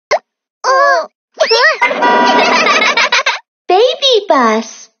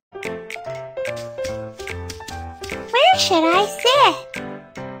Babybus. Where should I sit?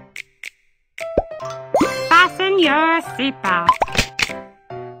 Fasten your seatbelt.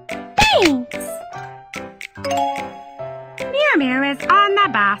 Thanks. Mew Mew is on the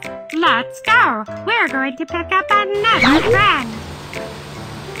bus. Let's go. We're going to pick up another friend.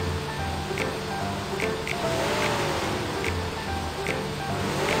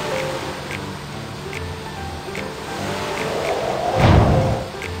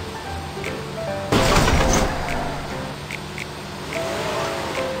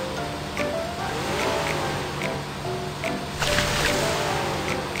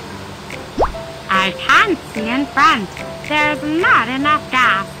 I can't see in front. There's not enough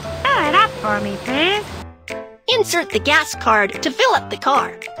gas. Fill it up for me, please. Insert the gas card to fill up the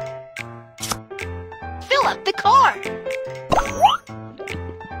car. Fill up the car.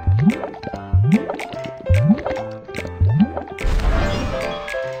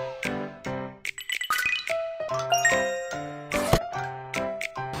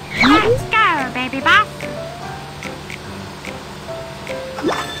 Let's go, Babybus.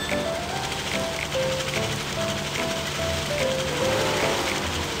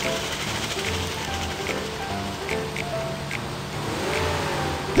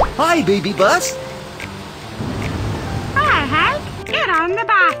 Hi, Babybus. Hi, Hank. Get on the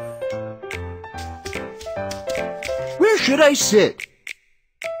bus. Where should I sit?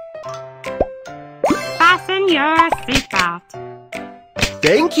 Fasten your seatbelt.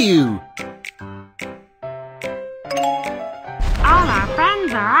 Thank you. All our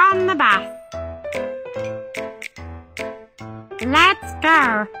friends are on the bus. Let's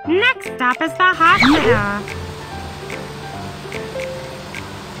go. Next stop is the hospital.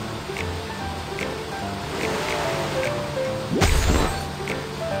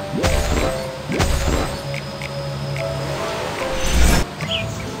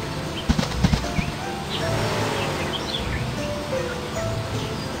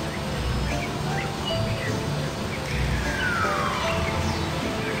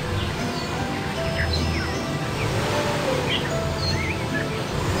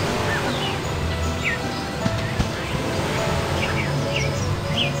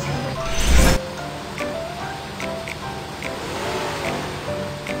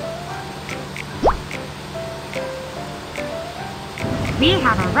 We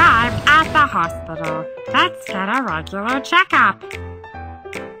have arrived at the hospital. Let's get a regular checkup.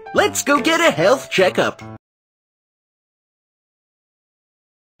 Let's go get a health checkup.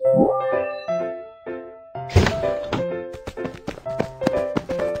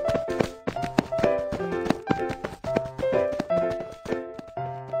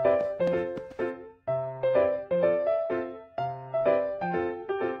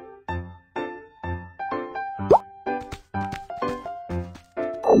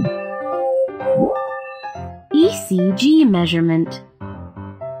 ECG measurement.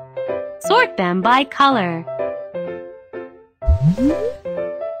 Sort them by color.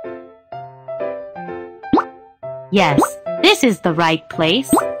 Yes, this is the right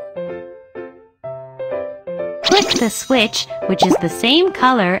place. Click the switch, which is the same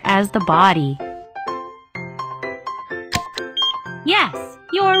color as the body. Yes,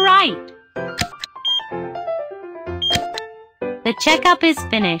 you're right. The checkup is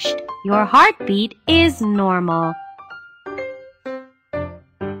finished. Your heartbeat is normal.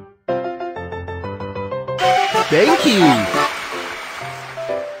 Thank you.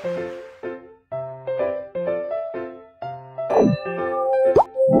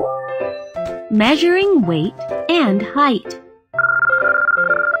 Measuring weight and height.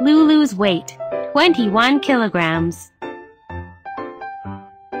 Lulu's weight, 21 kilograms.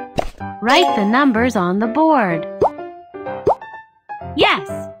 Write the numbers on the board.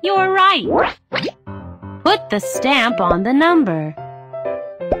 Yes, you're right. Put the stamp on the number.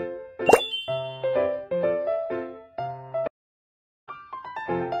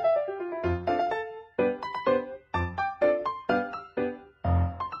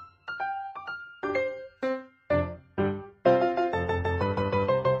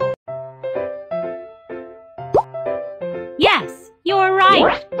 Yes, you're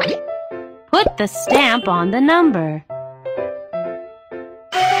right. Put the stamp on the number.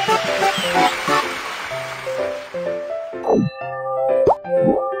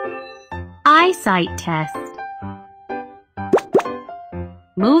 Eyesight test.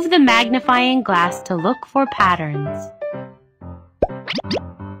 Move the magnifying glass to look for patterns.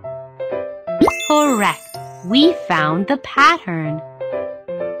 Correct. We found the pattern.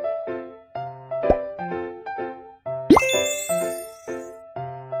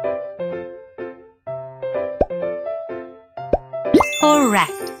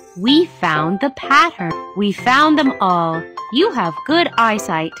 Correct. We found the pattern. We found them all. You have good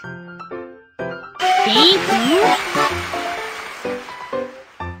eyesight. Thank you.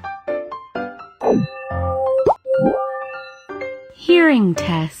 Hearing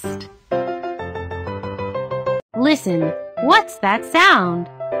test. Listen, what's that sound?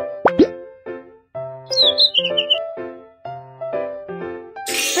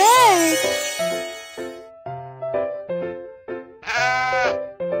 Bird.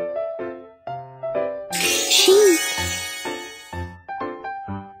 Sheep.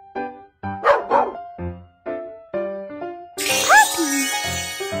 Puppy.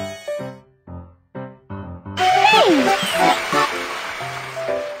 Hey.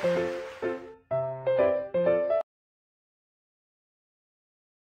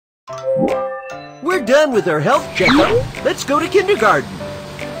 We're done with our health checkup. Let's go to kindergarten.